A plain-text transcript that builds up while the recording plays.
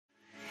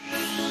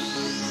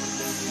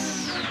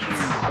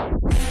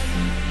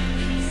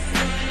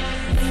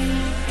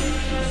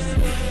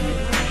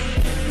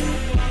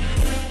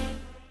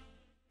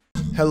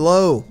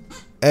Hello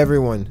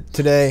everyone,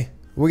 today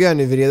we got a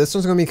new video. This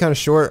one's gonna be kind of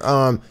short.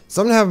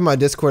 Something happened in my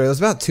Discord. It was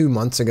about 2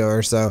 months ago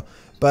or so,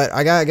 but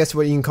I got, I guess,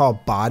 what you can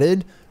call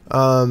botted,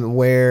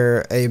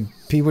 where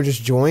people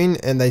just join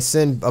and they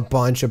send a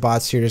bunch of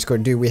bots to your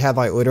Discord. Dude, we had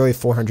like literally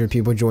 400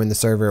 people join the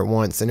server at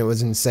once, and it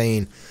was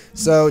insane.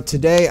 So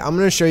today I'm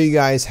gonna show you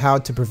guys how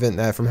to prevent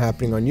that from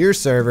happening on your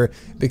server,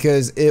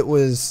 because it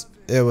was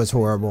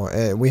horrible.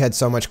 We had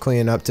so much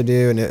cleaning up to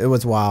do, and it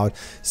was wild.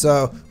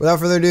 So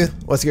without further ado,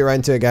 let's get right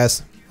into it,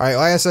 guys. Alright,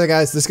 like I said,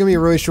 guys, this is going to be a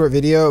really short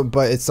video,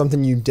 but it's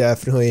something you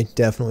definitely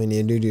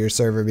need to do to your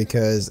server,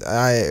 because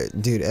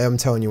dude, I'm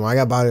telling you, when I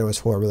got botted, it was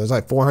horrible. There's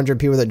like 400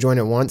 people that joined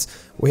at once.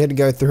 We had to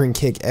go through and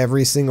kick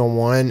every single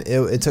one.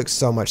 It took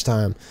so much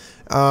time.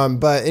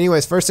 But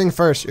anyways, first thing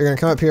first, you're going to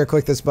come up here,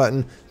 click this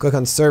button, click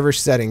on server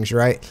settings,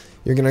 right?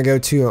 You're going to go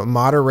to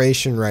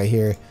moderation right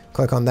here.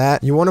 Click on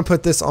that. You want to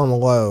put this on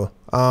low.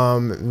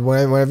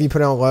 Whenever you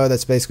put it on low,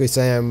 that's basically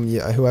saying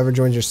whoever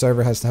joins your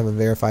server has to have a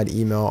verified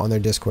email on their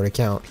Discord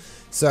account.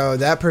 So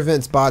that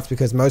prevents bots,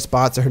 because most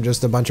bots are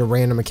just a bunch of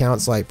random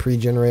accounts, like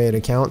pre-generated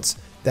accounts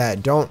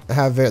that don't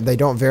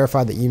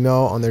verify the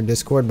email on their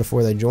Discord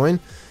before they join.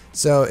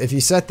 So if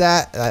you set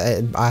that,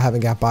 I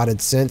haven't got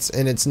botted since,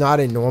 and it's not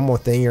a normal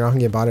thing. You're not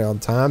gonna get botted all the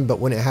time, but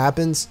when it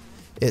happens,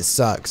 it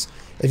sucks.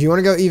 If you want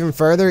to go even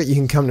further, you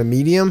can come to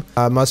medium.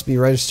 Must be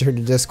registered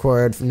to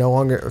Discord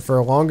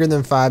for longer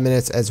than 5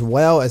 minutes, as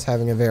well as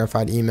having a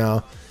verified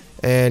email.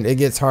 And it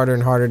gets harder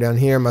and harder down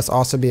here. Must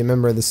also be a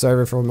member of the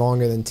server for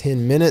longer than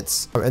 10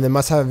 minutes. And they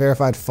must have a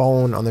verified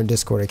phone on their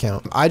Discord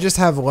account. I just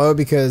have low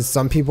because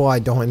some people, I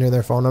don't enter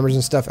their phone numbers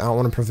and stuff. I don't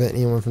want to prevent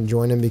anyone from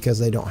joining because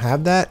they don't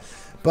have that.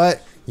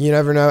 But you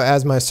never know,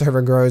 as my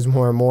server grows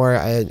more and more,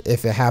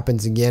 if it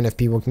happens again, if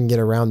people can get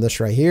around this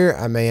right here,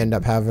 I may end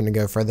up having to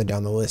go further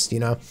down the list, you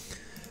know.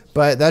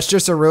 But that's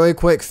just a really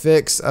quick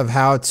fix of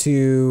how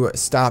to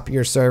stop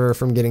your server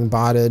from getting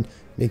botted,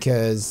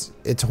 because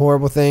it's a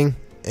horrible thing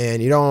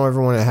and you don't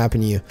ever want it to happen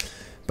to you.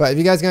 But if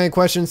you guys got any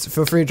questions,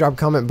 feel free to drop a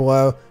comment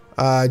below.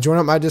 Join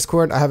up my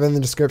Discord. I have it in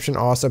the description.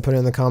 I'll also put it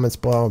in the comments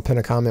below and pin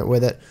a comment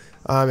with it.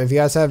 If you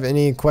guys have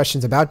any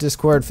questions about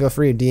Discord, feel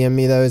free to DM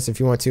me those if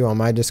you want to on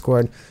my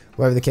Discord,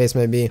 whatever the case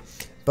may be.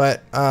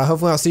 But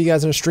hopefully I'll see you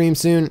guys on a stream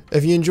soon.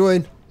 If you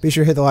enjoyed, be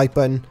sure to hit the like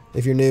button.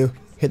 If you're new,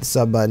 hit the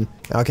sub button.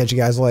 I'll catch you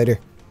guys later.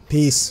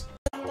 Peace.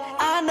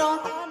 I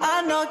know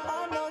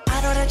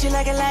that you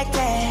like it like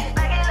that.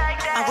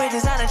 I wear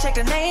designer, check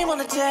the name on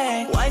the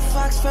tag. White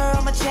fox fur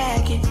on my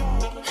jacket.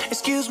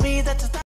 Excuse me, that's